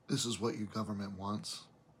This is what your government wants.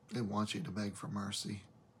 It wants you to beg for mercy.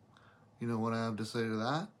 You know what I have to say to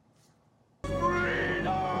that?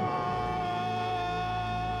 Freedom!